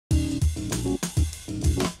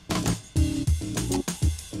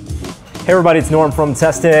Hey everybody, it's Norm from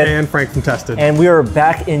Tested. And Frank from Tested. And we are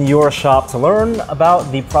back in your shop to learn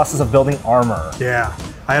about the process of building armor. Yeah,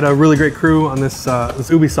 I had a really great crew on this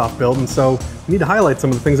Ubisoft build, and so we need to highlight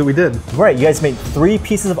some of the things that we did. Right, you guys made 3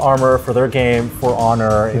 pieces of armor for their game, For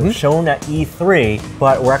Honor. It was shown at E3,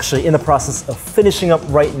 but we're actually in the process of finishing up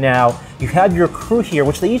right now. You have your crew here,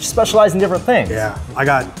 which they each specialize in different things. Yeah, I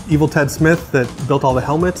got Evil Ted Smith that built all the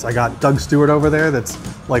helmets. I got Doug Stewart over there that's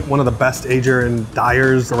like one of the best ager and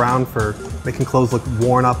dyers around for making clothes look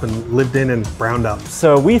worn up and lived in and browned up.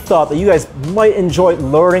 So we thought that you guys might enjoy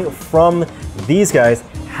learning from these guys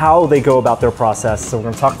how they go about their process. So we're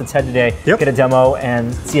going to talk to Ted today, get a demo,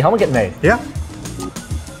 and see how we get made. Yeah.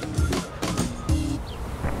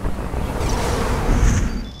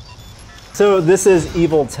 So this is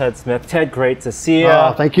Evil Ted Smith. Ted, great to see you.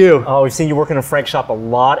 Oh, thank you. We've seen you working in Frank's shop a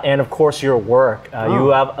lot, and of course your work. You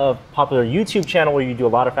have a popular YouTube channel where you do a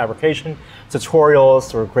lot of fabrication tutorials,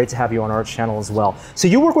 so great to have you on our channel as well. So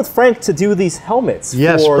you work with Frank to do these helmets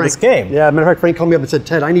for this game. Yeah, matter of fact, Frank called me up and said,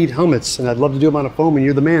 Ted, I need helmets, and I'd love to do them on a foam, and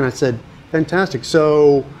you're the man. I said, fantastic.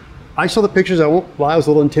 So I saw the pictures. I was a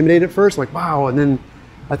little intimidated at first, like, wow, and then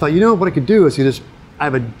I thought, you know, what I could do is I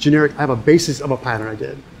have a basis of a pattern I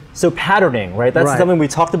did. So patterning, right? That's something we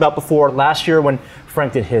talked about before last year when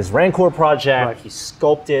Frank did his Rancor project. He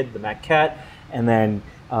sculpted the maquette, and then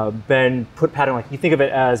Ben put pattern, like you think of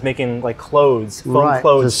it as making like clothes, foam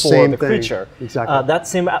clothes for the creature. Exactly. That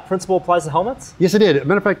same principle applies to helmets? Yes, it did. As a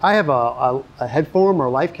matter of fact, I have a head form or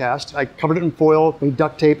a life cast. I covered it in foil, made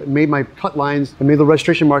duct tape, and made my cut lines, and made the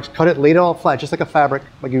registration marks, cut it, laid it all flat, just like a fabric,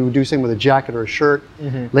 like you would do same with a jacket or a shirt.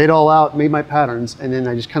 Laid it all out, made my patterns, and then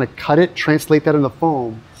I just kind of cut it, translate that into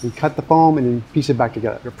foam, and cut the foam and then piece it back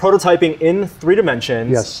together. You're prototyping in 3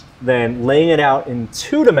 dimensions, then laying it out in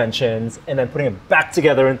 2 dimensions, and then putting it back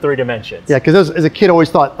together in 3 dimensions. Yeah, because as a kid I always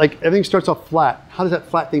thought, like everything starts off flat. How does that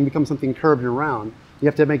flat thing become something curved and round? You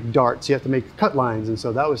have to make darts, you have to make cut lines, and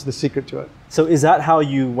so that was the secret to it. So is that how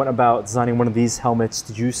you went about designing one of these helmets?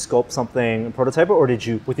 Did you sculpt something and prototype it, or did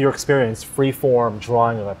you, with your experience, freeform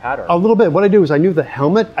drawing of a pattern? A little bit. What I do is I knew the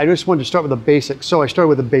helmet, I just wanted to start with a basic. So I started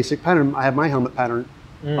with a basic pattern. I have my helmet pattern.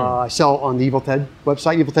 I sell on the Evil Ted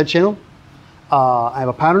website, Evil Ted channel. I have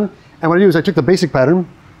a pattern, and what I do is I took the basic pattern,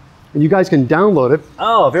 and you guys can download it.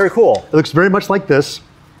 Oh, very cool. It looks very much like this,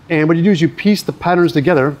 and what you do is you piece the patterns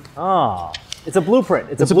together. Oh, it's a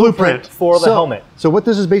blueprint. It's a blueprint for the helmet. So what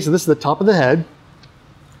this is basically, this is the top of the head,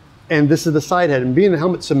 and this is the side head, and being the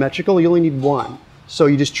helmet symmetrical, you only need one. So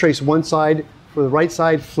you just trace one side for the right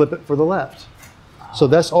side, flip it for the left. So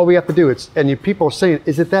that's all we have to do. And people are saying,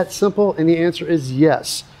 is it that simple? And the answer is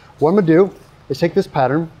yes. What I'm gonna do is take this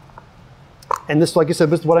pattern, and this, like I said,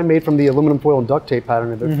 this is what I made from the aluminum foil and duct tape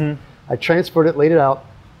pattern. I transferred it, laid it out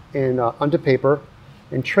onto paper,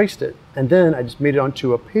 and traced it. And then I just made it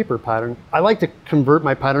onto a paper pattern. I like to convert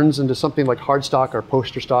my patterns into something like hard stock or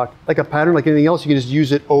poster stock. Like a pattern, like anything else, you can just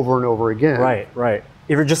use it over and over again. Right, right.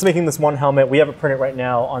 If you're just making this one helmet, we have it printed right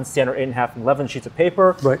now on standard 8.5 and 11 sheets of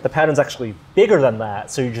paper. The pattern's actually bigger than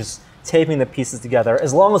that, so you're just taping the pieces together,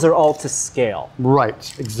 as long as they're all to scale.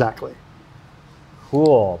 Right, exactly.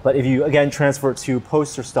 Cool, but if you, again, transfer it to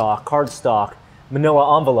poster stock, card stock,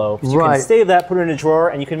 manila envelopes, you can save that, put it in a drawer,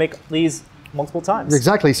 and you can make these multiple times.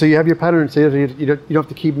 Exactly, so you have your pattern, so you don't have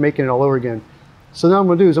to keep making it all over again. So now what I'm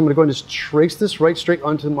gonna do is I'm gonna go and just trace this right straight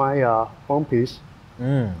onto my foam piece.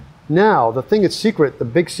 Now, the thing that's secret, the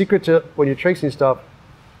big secret to when you're tracing stuff,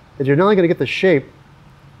 is you're not only going to get the shape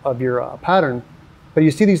of your pattern, but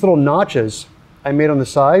you see these little notches I made on the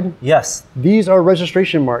side? Yes. These are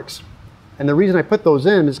registration marks. And the reason I put those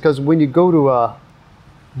in is because when you go to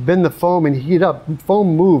bend the foam and heat it up,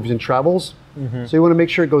 foam moves and travels. So you want to make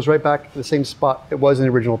sure it goes right back to the same spot it was in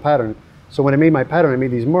the original pattern. So when I made my pattern, I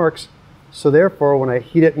made these marks. So therefore, when I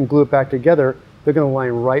heat it and glue it back together, they're going to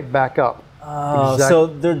line right back up. So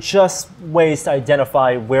they're just ways to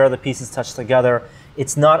identify where the pieces touch together.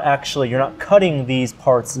 It's not actually, you're not cutting these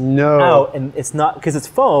parts out, and it's not, because it's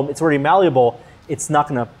foam, it's already malleable, it's not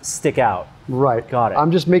going to stick out. Right. Got it.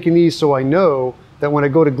 I'm just making these so I know that when I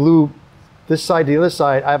go to glue this side to the other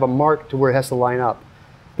side, I have a mark to where it has to line up.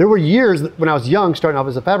 There were years when I was young, starting off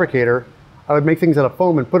as a fabricator, I would make things out of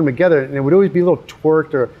foam and put them together, and it would always be a little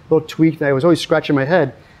twerked or a little tweaked, and I was always scratching my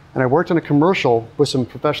head. And I worked on a commercial with some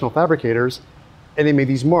professional fabricators, and they made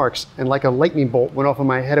these marks, and like a lightning bolt went off in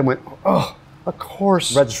my head and went, oh, of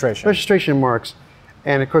course. Registration marks.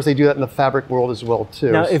 And of course they do that in the fabric world as well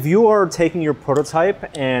too. Now if you are taking your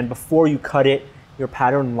prototype and before you cut it, your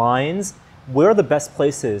pattern lines, where are the best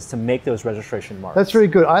places to make those registration marks? That's very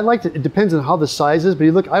good. I like to, it depends on how the size is,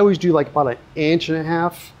 but I always do like about 1.5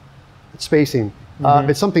 inches spacing. If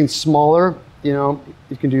it's something smaller, you know,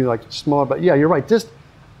 you can do like smaller, but yeah, you're right.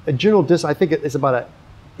 A general distance, I think it's about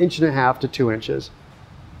 1.5 to 2 inches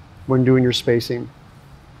when doing your spacing.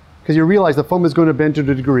 Because you realize the foam is going to bend to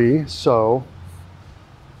a degree, so.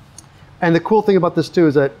 And the cool thing about this too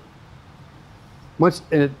is that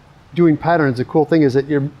doing patterns, the cool thing is that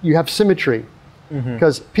you have symmetry.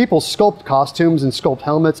 Because people sculpt costumes and sculpt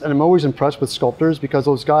helmets, and I'm always impressed with sculptors because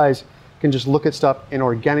those guys can just look at stuff and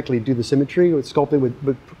organically do the symmetry with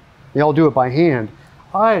sculpting. They all do it by hand.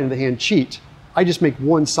 I, on the hand, cheat. I just make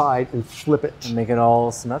one side and flip it. And make it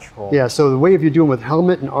all symmetrical. Yeah, so the way if you're doing with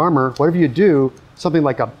helmet and armor, whatever you do, something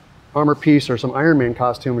like a armor piece or some Iron Man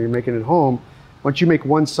costume where you're making it at home, once you make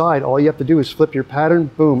one side, all you have to do is flip your pattern,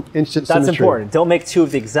 boom, instant symmetry. That's important. Don't make two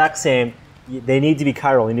of the exact same. They need to be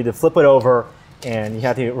chiral. You need to flip it over, and you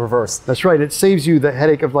have to reverse. That's right. It saves you the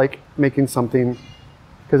headache of like making something.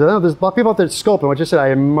 Because I know there's a lot of people out there that sculpt, and like I said,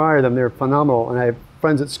 I admire them. They're phenomenal, and I have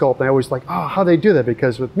friends that sculpt, and I always like, oh, how do they do that?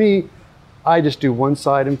 Because with me, I just do one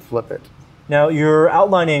side and flip it. Now you're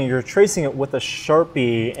outlining, you're tracing it with a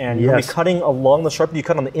Sharpie, and you're gonna be cutting along the Sharpie. Do you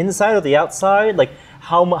cut on the inside or the outside? Like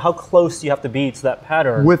how close do you have to be to that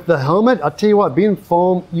pattern? With the helmet, I'll tell you what, being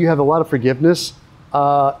foam, you have a lot of forgiveness.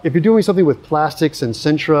 If you're doing something with plastics and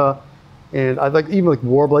Sintra, and I like even like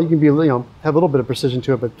Warbler, you can be, you know, have a little bit of precision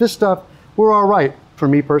to it. But this stuff, we're all right. For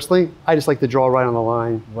me personally, I just like to draw right on the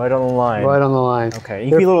line. Right on the line. Right on the line. Okay, you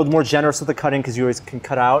can be a little more generous with the cutting because you always can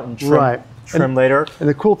cut out and trim later. And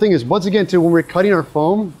the cool thing is, once again, too, when we're cutting our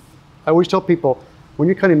foam, I always tell people, when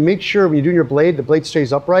you're cutting, make sure when you're doing your blade, the blade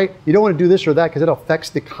stays upright. You don't want to do this or that because it affects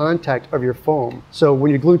the contact of your foam. So when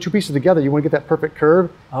you're gluing two pieces together, you want to get that perfect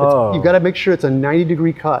curve. You've got to make sure it's a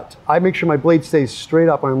 90-degree cut. I make sure my blade stays straight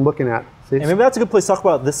up when I'm looking at. And maybe that's a good place to talk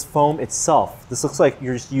about this foam itself. This looks like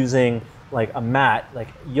you're just using like a mat, like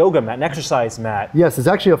yoga mat, an exercise mat. Yes, it's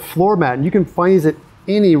actually a floor mat, and you can find these at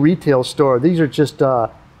any retail store. These are just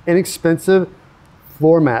inexpensive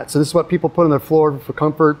floor mats. So this is what people put on their floor for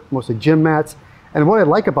comfort, mostly gym mats. And what I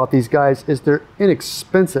like about these guys is they're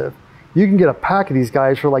inexpensive. You can get a pack of these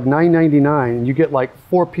guys for like $9.99, and you get like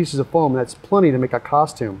 4 pieces of foam. That's plenty to make a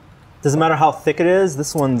costume. Doesn't matter how thick it is.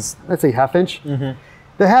 This one's, I'd say 1/2 inch.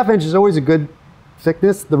 The 1/2 inch is always a good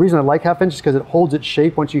thickness. The reason I like 1/2 inch is because it holds its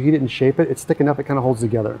shape. Once you heat it and shape it, it's thick enough it kind of holds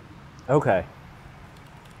together. Okay.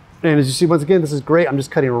 And as you see, once again, this is great. I'm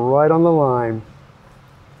just cutting right on the line.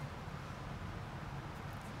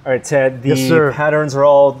 All right, Ted, the patterns are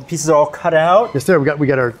all, the pieces are all cut out. Yes, sir. We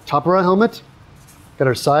got our top of our helmet, got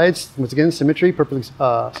our sides. Once again, symmetry, perfectly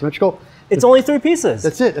symmetrical. It's only 3 pieces.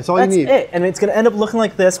 That's it. That's all you need. That's it. And it's going to end up looking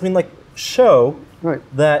like this. We can like show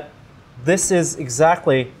that this is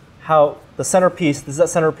exactly how the centerpiece, this is that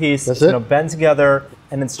centerpiece. It's going to bend together,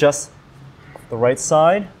 and it's just the right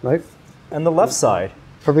side and the left side.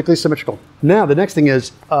 Perfectly symmetrical. Now, the next thing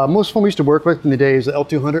is, most foam we used to work with in the days, the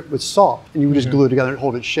L200, was soft, and you would just glue it together and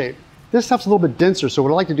hold its shape. This stuff's a little bit denser, so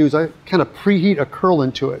what I like to do is I kind of preheat a curl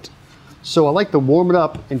into it. So I like to warm it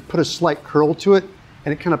up and put a slight curl to it,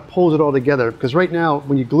 and it kind of pulls it all together. Because right now,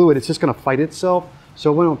 when you glue it, it's just going to fight itself.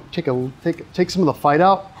 So when I take some of the fight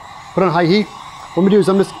out, put it on high heat, what I'm going to do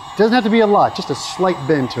is it doesn't have to be a lot, just a slight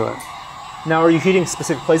bend to it. Now, are you heating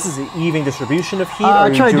specific places, the even distribution of heat? I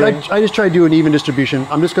just try to do an even distribution.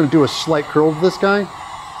 I'm just going to do a slight curl to this guy.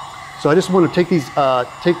 So I just want to take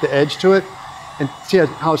the edge to it, and see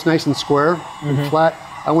how it's nice and square and flat.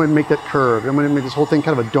 I want to make that curve. I'm going to make this whole thing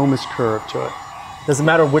kind of a domus curve to it. Does it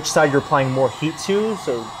matter which side you're applying more heat to,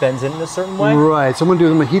 so it bends in a certain way? Right. So I'm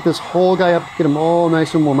going to heat this whole guy up, get them all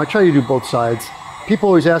nice and warm. I try to do both sides. People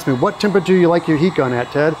always ask me, what temperature do you like your heat gun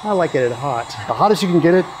at, Ted? I like it at hot. The hottest you can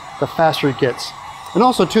get it, the faster it gets. And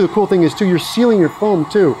also, too, the cool thing is, too, you're sealing your foam,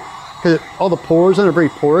 too, because all the pores in it are very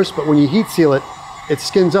porous, but when you heat seal it, it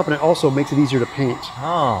skins up, and it also makes it easier to paint.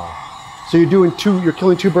 Oh. So you're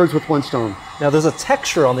killing 2 birds with 1 stone. Now, there's a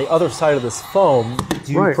texture on the other side of this foam.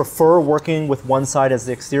 Do you prefer working with one side as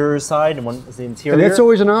the exterior side and one as the interior? And that's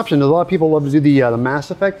always an option. A lot of people love to do the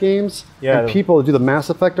Mass Effect games. Yeah. And people that do the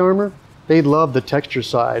Mass Effect armor, they love the texture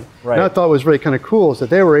side. Right. And I thought was really kind of cool is that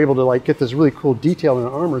they were able to like get this really cool detail in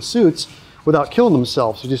their armor suits without killing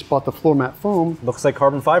themselves. They just bought the floor mat foam. Looks like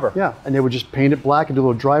carbon fiber. Yeah, and they would just paint it black and do a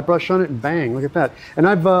little dry brush on it, and bang, look at that. And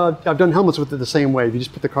I've done helmets with it the same way. You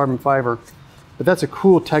just put the carbon fiber, but that's a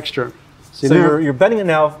cool texture. See, so you're bending it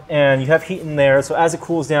now, and you have heat in there. So as it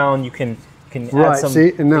cools down, you can add some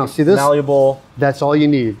see this malleable. That's all you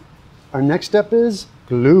need. Our next step is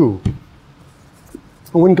glue.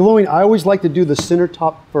 And when gluing, I always like to do the center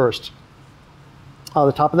top first,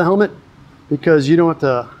 the top of the helmet, because you don't have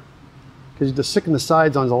to. Because the sticking the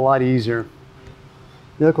sides on is a lot easier.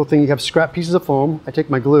 The other cool thing, you have scrap pieces of foam. I take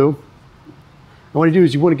my glue, And what you do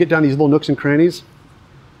is you want to get down these little nooks and crannies,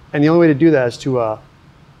 and the only way to do that is to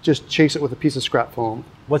just chase it with a piece of scrap foam.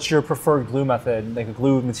 What's your preferred glue method, like a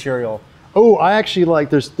glue material? Oh, I actually like,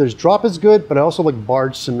 there's drop is good, but I also like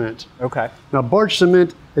barge cement. Okay. Now barge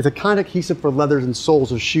cement is a kind of adhesive for leathers and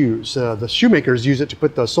soles of shoes. The shoemakers use it to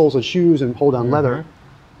put the soles of shoes and hold down leather.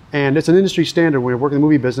 And it's an industry standard. When you're working in the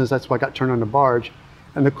movie business, that's why I got turned on to barge.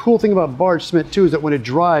 And the cool thing about barge cement too is that when it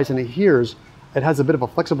dries and adheres, it has a bit of a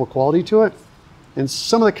flexible quality to it. And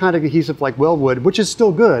some of the kind of adhesive like weldwood, which is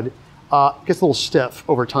still good, gets a little stiff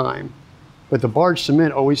over time. But the barge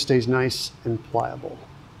cement always stays nice and pliable.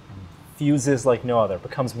 Fuses like no other,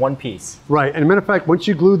 becomes one piece. Right, and a matter of fact, once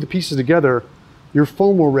you glue the pieces together, your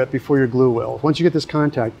foam will rip before your glue will. Once you get this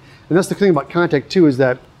contact, and that's the thing about contact too, is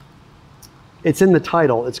that it's in the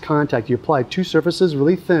title, it's contact. You apply two surfaces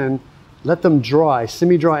really thin, let them dry,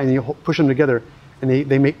 semi-dry, and then you push them together, and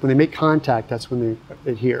when they make contact, that's when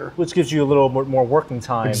they adhere. Which gives you a little more working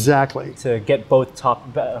time. Exactly. To get both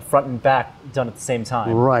front and back done at the same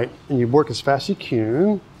time. Right, and you work as fast as you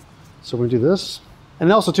can. So we're gonna do this.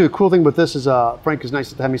 And also too, the cool thing with this is, Frank is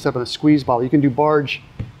nice to have me set up on a squeeze bottle. You can do barge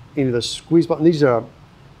into the squeeze bottle. And these are,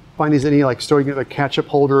 find these any like store, you can get like ketchup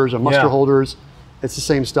holders or mustard holders. It's the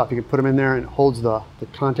same stuff. You can put them in there and it holds the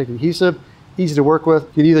contact adhesive. Easy to work with.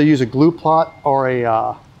 You can either use a glue plot or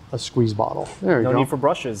a squeeze bottle. There you go. No need for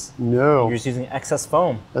brushes. No. You're just using excess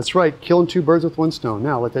foam. That's right, killing two birds with one stone.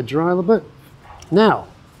 Now let that dry a little bit. Now,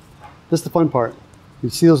 this is the fun part. You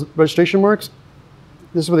see those registration marks?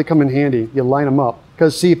 This is where they come in handy. You line them up.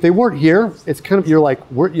 Because see, if they weren't here, it's kind of, you're like,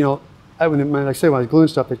 you know, when I say when I was gluing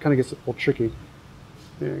stuff, it kind of gets a little tricky.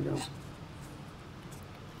 There you go.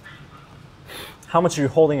 How much are you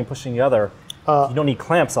holding and pushing the other? You don't need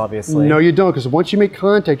clamps, obviously. No, you don't, because once you make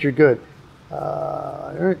contact, you're good.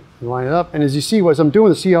 All right, line it up. And as you see, as I'm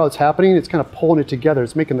doing to see how it's happening, it's kind of pulling it together.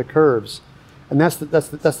 It's making the curves. And that's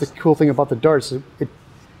the cool thing about the darts.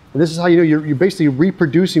 And this is how you know you're basically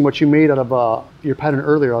reproducing what you made out of your pattern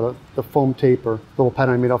earlier, out of the foam tape or little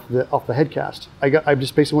pattern I made off the head cast. I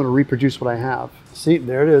just basically want to reproduce what I have. See,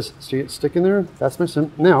 there it is. See it sticking there? That's my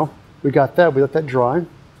sim. Now, we got that. We let that dry.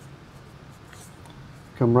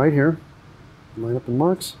 Come right here. Line up the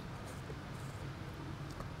marks.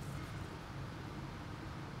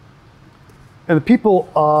 And the people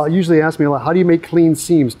usually ask me a lot, how do you make clean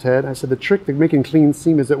seams, Ted? I said the trick to making clean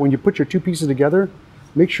seam is that when you put your two pieces together,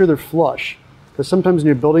 make sure they're flush. Because sometimes in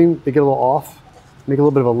your building, they get a little off, make a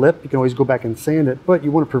little bit of a lip. You can always go back and sand it, but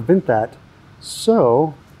you want to prevent that.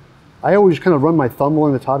 So I always kind of run my thumb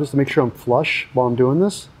along the top just to make sure I'm flush while I'm doing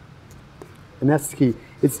this. And that's the key.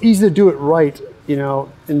 It's easy to do it right, you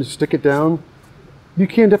know, and stick it down. You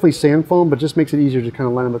can definitely sand foam, but it just makes it easier to kind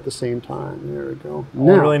of line them at the same time. There we go.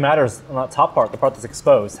 What really matters on that top part, the part that's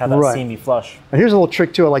exposed, have that seam be flush. And here's a little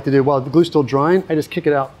trick too I like to do. While the glue's still drying, I just kick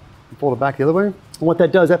it out and fold it back the other way. And what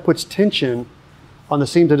that does, that puts tension on the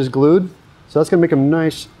seams that is glued. So that's gonna make them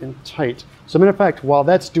nice and tight. So matter of fact, while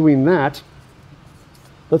that's doing that,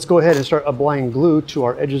 let's go ahead and start applying glue to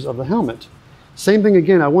our edges of the helmet. Same thing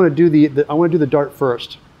again, I wanna do the dart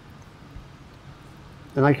first.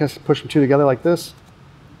 And I just push them two together like this.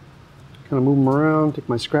 Kind of move them around, take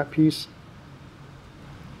my scrap piece.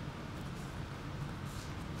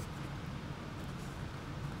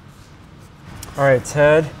 All right,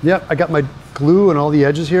 Ted. Yep, I got my glue on all the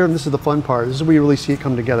edges here, and this is the fun part. This is where you really see it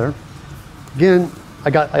come together. Again, I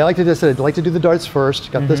like to do the darts first.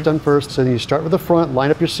 Got this done first. So then you start with the front,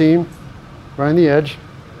 line up your seam, right on the edge.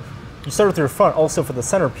 You start with your front also for the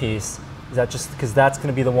centerpiece. Is that just because that's going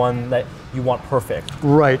to be the one that you want perfect?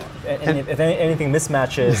 Right. And if anything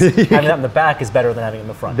mismatches, having that in the back is better than having it in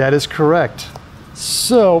the front. That is correct.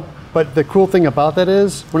 So, but the cool thing about that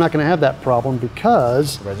is we're not going to have that problem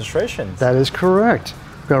because registrations. That is correct.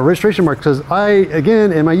 We've got a registration mark because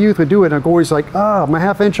again, in my youth would do it and I'd always like, my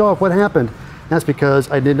 ½ inch off, what happened? And that's because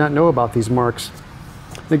I did not know about these marks.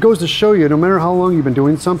 And it goes to show you, no matter how long you've been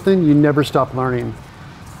doing something, you never stop learning.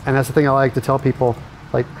 And that's the thing I like to tell people.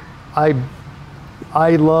 Like, I've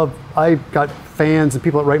got fans and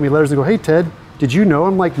people that write me letters and go, hey Ted, did you know?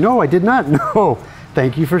 I'm like, no, I did not know.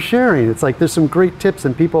 Thank you for sharing. It's like, there's some great tips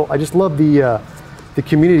and people, I just love the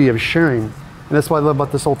community of sharing. And that's what I love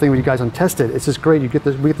about this whole thing with you guys on Tested. It's just great, we get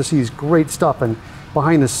to see these great stuff and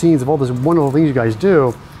behind the scenes of all these wonderful things you guys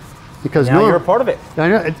do. Because now you're a part of it. I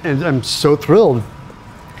know, and I'm so thrilled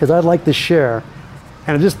because I'd like to share.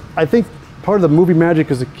 And I think part of the movie magic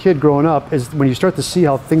as a kid growing up is when you start to see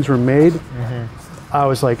how things were made, I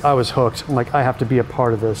was hooked. I'm like, I have to be a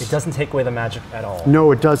part of this. It doesn't take away the magic at all.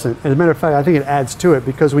 No, it doesn't. As a matter of fact, I think it adds to it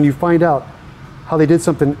because when you find out how they did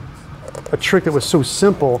something, a trick that was so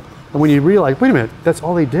simple, and when you realize, wait a minute, that's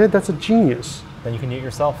all they did? That's a genius. Then you can do it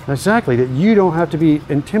yourself. Exactly, that you don't have to be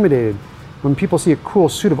intimidated. When people see a cool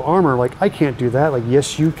suit of armor, like, I can't do that. Like,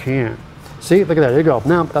 yes, you can. See, look at that, there you go.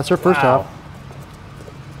 Now, that's our first half.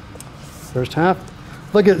 First half.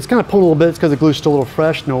 Look, it's kind of pulled a little bit. It's because the glue's still a little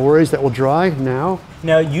fresh. No worries, that will dry now.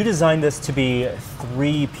 Now, you designed this to be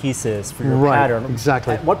 3 pieces for your pattern.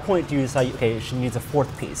 Exactly. At what point do you decide, okay, she needs a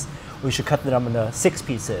 4th piece? We should cut them into 6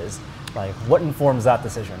 pieces. Like, what informs that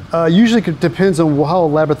decision? Usually it depends on how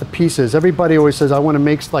elaborate the piece is. Everybody always says, I want to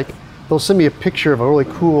make, like, they'll send me a picture of a really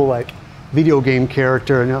cool, like, video game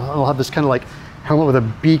character, and I'll have this kind of like helmet with a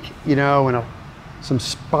beak, you know, and some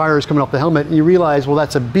spires coming off the helmet, and you realize, well,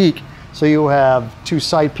 that's a beak, so you have 2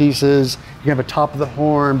 side pieces, you have a top of the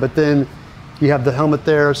horn, but then you have the helmet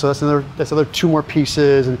there, so that's another 2 more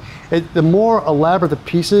pieces, and the more elaborate the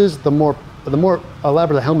pieces, the more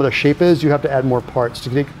elaborate the helmet or shape is, you have to add more parts to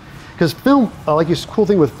get, because film, like this cool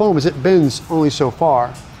thing with foam is it bends only so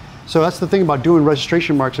far. So that's the thing about doing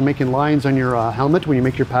registration marks and making lines on your helmet when you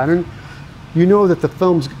make your pattern. You know that the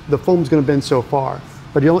foam's going to bend so far,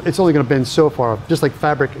 but it's only going to bend so far. Just like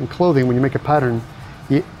fabric and clothing, when you make a pattern,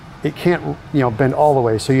 it can't bend all the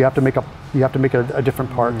way. So you have to make a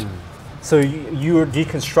different part. So you are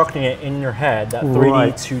deconstructing it in your head, that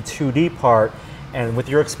 3D to 2D part, and with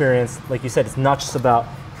your experience, like you said, it's not just about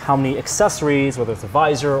how many accessories, whether it's a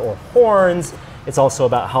visor or horns. It's also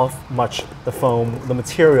about how much the foam, the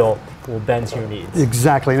material, will bend to your needs.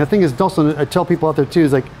 Exactly, and the thing is, also I tell people out there too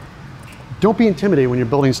is like, don't be intimidated when you're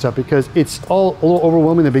building stuff because it's all a little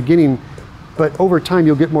overwhelming in the beginning, but over time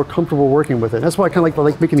you'll get more comfortable working with it. That's why I kind of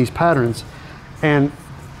like making these patterns. And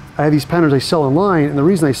I have these patterns I sell online, and the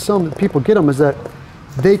reason I sell them, people get them, is that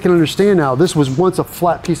they can understand now this was once a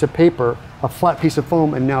flat piece of paper, a flat piece of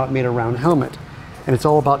foam, and now it made a round helmet. And it's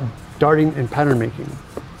all about darting and pattern making.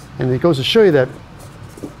 And it goes to show you that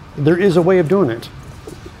there is a way of doing it.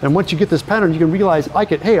 And once you get this pattern, you can realize,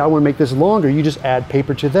 hey, I want to make this longer, you just add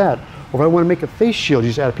paper to that. Or if I want to make a face shield, you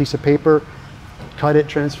just add a piece of paper, cut it,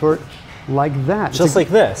 transfer it, like that. Just like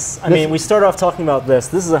this. I mean, we started off talking about this.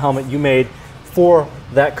 This is a helmet you made for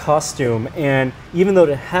that costume, and even though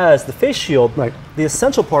it has the face shield, the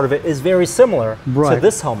essential part of it is very similar to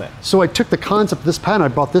this helmet. So I took the concept of this pattern, I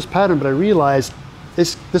bought this pattern, but I realized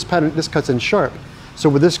this pattern, this cuts in sharp. So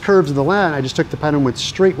with this curves in the line, I just took the pattern and went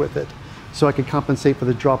straight with it, so I could compensate for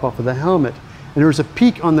the drop off of the helmet. And there was a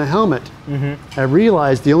peak on the helmet. I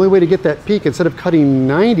realized the only way to get that peak, instead of cutting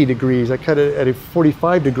 90 degrees, I cut it at a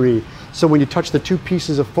 45 degree. So when you touch the 2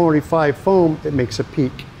 pieces of 45 foam, it makes a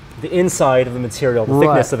peak. The inside of the material, the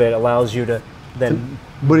thickness of it, allows you to then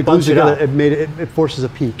when it glues together, it forces a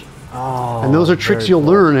peak. Oh, and those are tricks you'll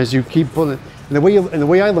learn as you keep pulling it. And the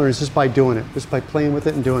way I learn is just by doing it, just by playing with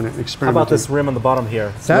it and doing it, experimenting. How about this rim on the bottom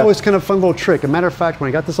here? That was kind of a fun little trick. As a matter of fact, when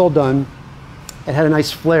I got this all done, it had a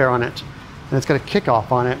nice flare on it. And it's got a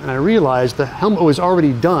kickoff on it, and I realized the helmet was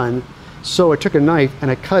already done, so I took a knife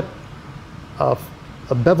and I cut a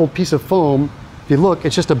beveled piece of foam. If you look,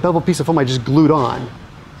 it's just a beveled piece of foam I just glued on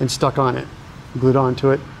and stuck on it, glued onto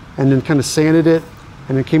it, and then kind of sanded it,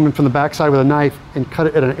 and then came in from the backside with a knife and cut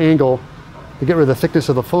it at an angle to get rid of the thickness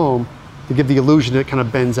of the foam to give the illusion that it kind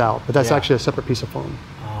of bends out, but that's actually a separate piece of foam.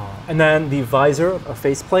 And then the visor, a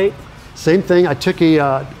faceplate? Same thing, I took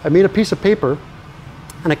I made a piece of paper,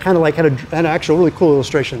 and I kind of like had an actual really cool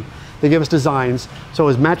illustration. They gave us designs, so I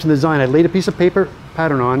was matching the design. I laid a piece of paper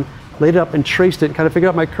pattern on, laid it up and traced it, and kind of figured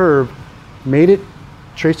out my curve, made it,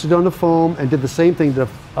 traced it on the foam, and did the same thing, did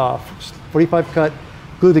a 45 cut,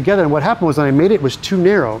 glued together. And what happened was when I made it, it was too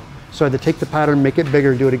narrow, so I had to take the pattern, make it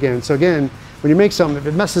bigger, and do it again. So again, when you make something, if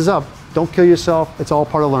it messes up, don't kill yourself. It's all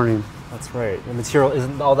part of learning. That's right. The material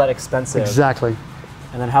isn't all that expensive. Exactly.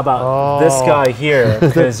 And then how about this guy here?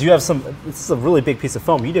 Because you have this is a really big piece of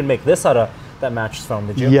foam. You didn't make this out of that mattress foam,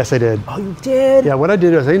 did you? Yes, I did. Oh, you did? Yeah, what I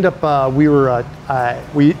did is I ended up,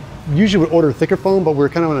 we usually would order thicker foam, but we were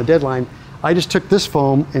kind of on a deadline. I just took this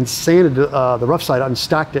foam and sanded the rough side out and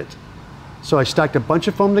stacked it. So I stacked a bunch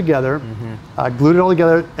of foam together, glued it all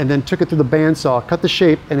together, and then took it through the bandsaw, cut the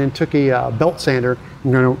shape, and then took a belt sander,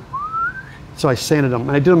 so I sanded them.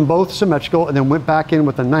 And I did them both symmetrical, and then went back in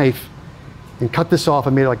with a knife and cut this off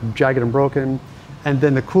and made it like jagged and broken. And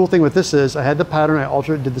then the cool thing with this is I had the pattern, I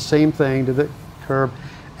altered it, did the same thing, did the curve.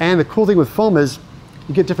 And the cool thing with foam is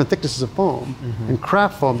you get different thicknesses of foam. And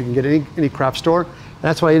craft foam, you can get any craft store. And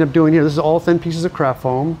that's what I ended up doing here. This is all thin pieces of craft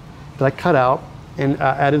foam that I cut out and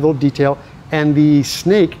added a little detail. And the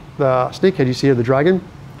snake head you see here, the dragon,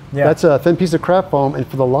 that's a thin piece of craft foam. And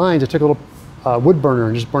for the lines, I took a little wood burner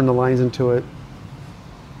and just burned the lines into it.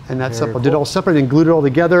 And that's simple. Cool. Did it all separate and glued it all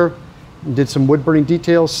together. Did some wood burning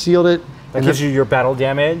details, sealed it. That gives you your battle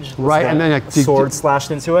damage. Right, and then sword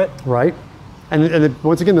slashed into it. Right. And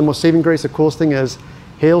once again, the most saving grace, the coolest thing is,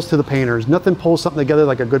 hails to the painters. Nothing pulls something together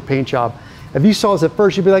like a good paint job. If you saw this at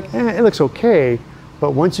first, you'd be like, it looks okay.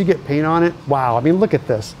 But once you get paint on it, wow. I mean, look at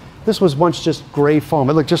this. This was once just gray foam.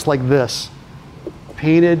 It looked just like this.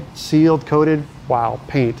 Painted, sealed, coated, wow,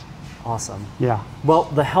 paint. Awesome. Yeah. Well,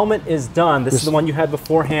 the helmet is done. This is the one you had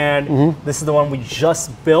beforehand. This is the one we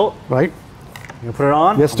just built. Right. You gonna put it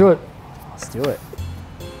on? Let's do it. Let's do it.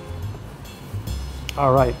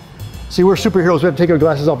 All right. See, we're superheroes. We have to take our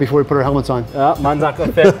glasses off before we put our helmets on. Mine's not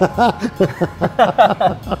gonna fit.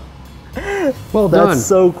 Well done. That's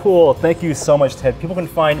so cool. Thank you so much, Ted. People can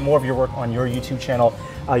find more of your work on your YouTube channel.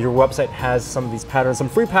 Your website has some of these patterns, some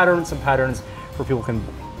free patterns, some patterns where people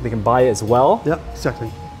can buy as well. Yep,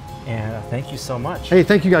 exactly. And thank you so much. Hey,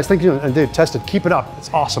 thank you guys. Thank you. And dude, Tested. Keep it up.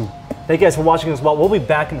 It's awesome. Thank you guys for watching as well. We'll be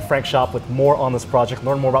back in Frank's shop with more on this project,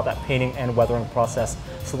 learn more about that painting and weathering process.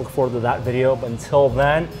 So look forward to that video. But until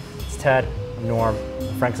then, it's Ted, I'm Norm,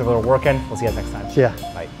 Frank's over there working. We'll see you guys next time. Yeah.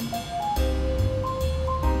 Bye.